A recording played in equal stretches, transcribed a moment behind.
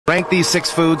Rank these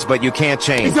 6 foods, but you can't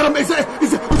change. Ooh, I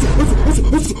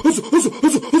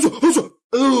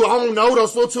don't know.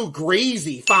 Those a little too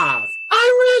greasy. 5. I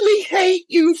really hate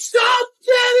you. Stop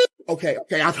that. Okay,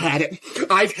 I've had it.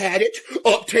 I've had it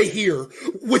up to here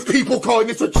with people calling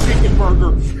this a chicken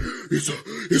burger. It's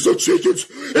a chicken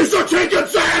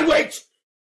sandwich.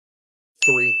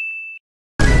 3.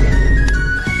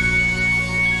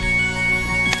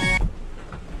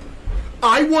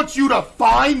 I want you to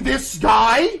find this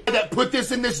guy that put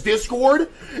this in this Discord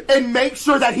and make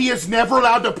sure that he is never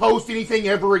allowed to post anything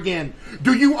ever again.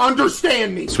 Do you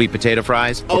understand me? Sweet potato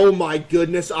fries? Oh my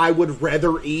goodness, I would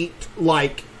rather eat,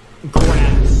 like,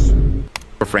 grass.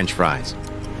 Or French fries?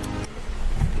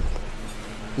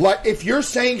 Like, if you're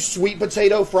saying sweet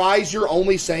potato fries, you're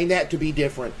only saying that to be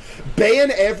different.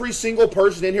 Ban every single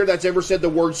person in here that's ever said the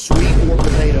word sweet or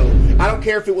potato. I don't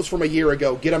care if it was from a year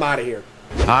ago. Get them out of here.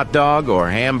 Hot dog or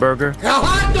hamburger? A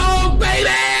hot dog,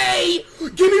 baby!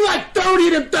 Give me like 30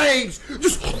 of them things!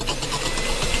 Just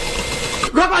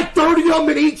grab like 30 of them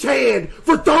in each hand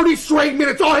for 30 straight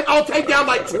minutes. I'll take down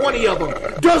like 20 of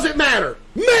them. Doesn't matter.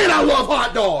 Man, I love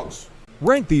hot dogs!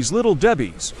 Rank these little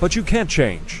Debbies, but you can't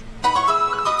change.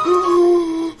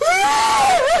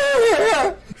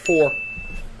 4.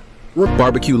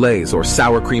 Barbecue Lays or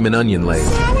sour cream and onion Lays.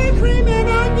 Sour cream and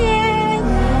onion!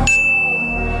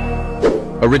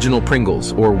 Original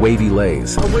Pringles or wavy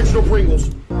Lays. Original Pringles.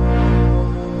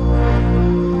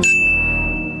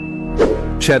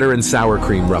 Cheddar and sour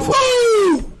cream Ruffles.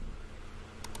 Woo!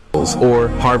 Or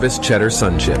Harvest Cheddar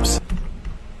Sun Chips.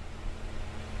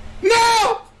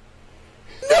 No!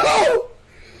 No!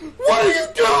 What are you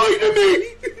doing to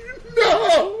me?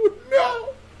 No!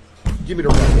 No! Give me the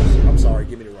Ruffles. I'm sorry.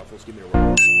 Give me the Ruffles. Give me the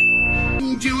Ruffles.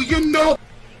 Do you know?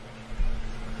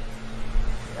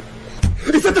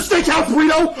 Is that the steakhouse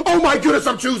burrito? Oh my goodness,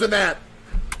 I'm choosing that.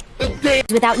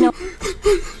 Without no.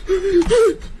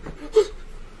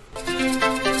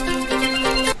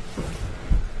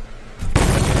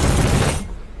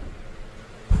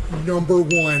 Number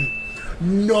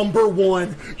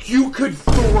one, you could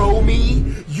throw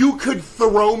me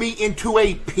into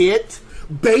a pit.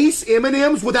 Base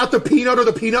M&Ms without the peanut or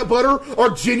the peanut butter are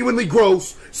genuinely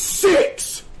gross.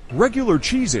 6. Regular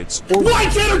Cheez-Its or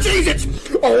white cheddar Cheez-Its!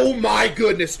 Oh my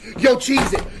goodness. Yo,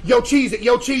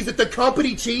 Cheez-It. The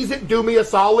company Cheez-It, do me a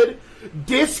solid.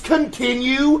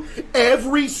 Discontinue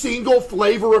every single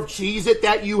flavor of Cheez-It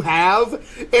that you have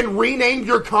and rename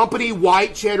your company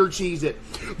White Cheddar Cheez-It.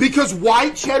 Because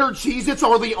white cheddar Cheez-Its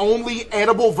are the only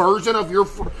edible version of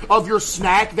your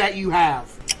snack that you have.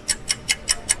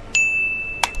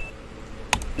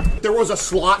 There was a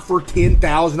slot for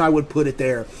 10,000, I would put it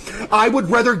there. I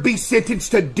would rather be sentenced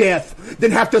to death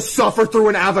than have to suffer through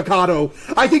an avocado.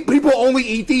 I think people only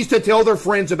eat these to tell their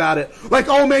friends about it. Like,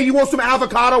 oh man, you want some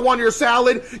avocado on your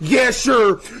salad? Yeah,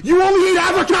 sure. You only eat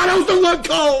avocados to look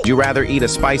cool. Would you rather eat a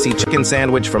spicy chicken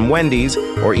sandwich from Wendy's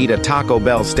or eat a Taco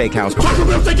Bell steakhouse? Taco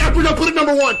Bell steakhouse, we don't put it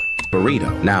number 1.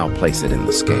 Burrito. Now place it in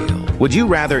the scale. Would you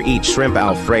rather eat shrimp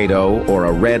Alfredo or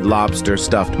a red lobster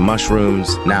stuffed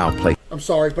mushrooms? Now place. I'm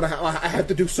sorry, but I have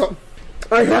to do something.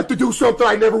 I have to do something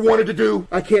I never wanted to do.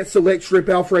 I can't select shrimp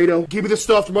Alfredo. Give me the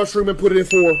stuffed mushroom and put it in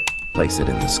 4. Place it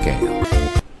in the scale.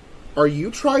 Are you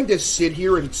trying to sit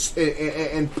here and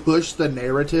push the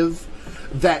narrative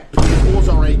that pickles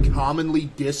are a commonly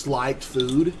disliked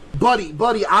food? Buddy,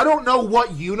 I don't know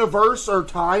what universe or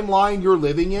timeline you're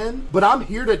living in, but I'm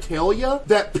here to tell you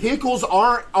that pickles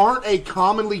aren't a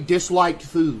commonly disliked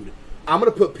food. I'm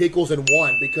going to put pickles in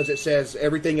 1 because it says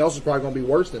everything else is probably going to be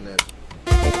worse than this.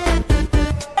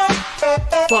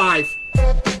 5.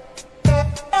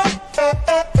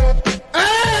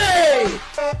 Hey!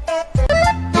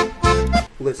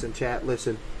 Listen, chat,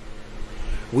 listen.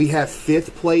 We have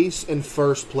 5th place and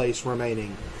 1st place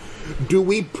remaining. Do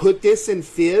we put this in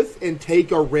 5th and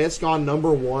take a risk on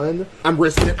number 1? I'm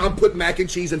risking it. I'm putting mac and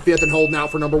cheese in 5th and holding out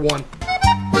for number 1.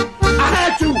 I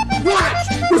had to! Watch!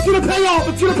 It's gonna pay off!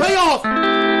 It's gonna pay off!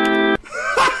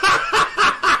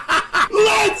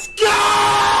 Let's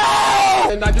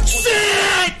go! And I just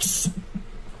 6!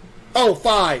 Oh,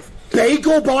 5.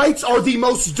 Bagel bites are the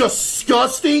most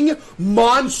disgusting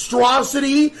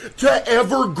monstrosity to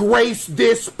ever grace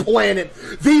this planet.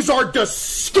 These are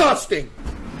disgusting.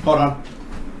 Hold on.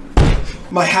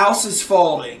 My house is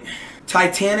falling.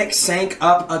 Titanic sank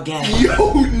up again.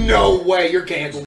 Yo, no way. You're canceled.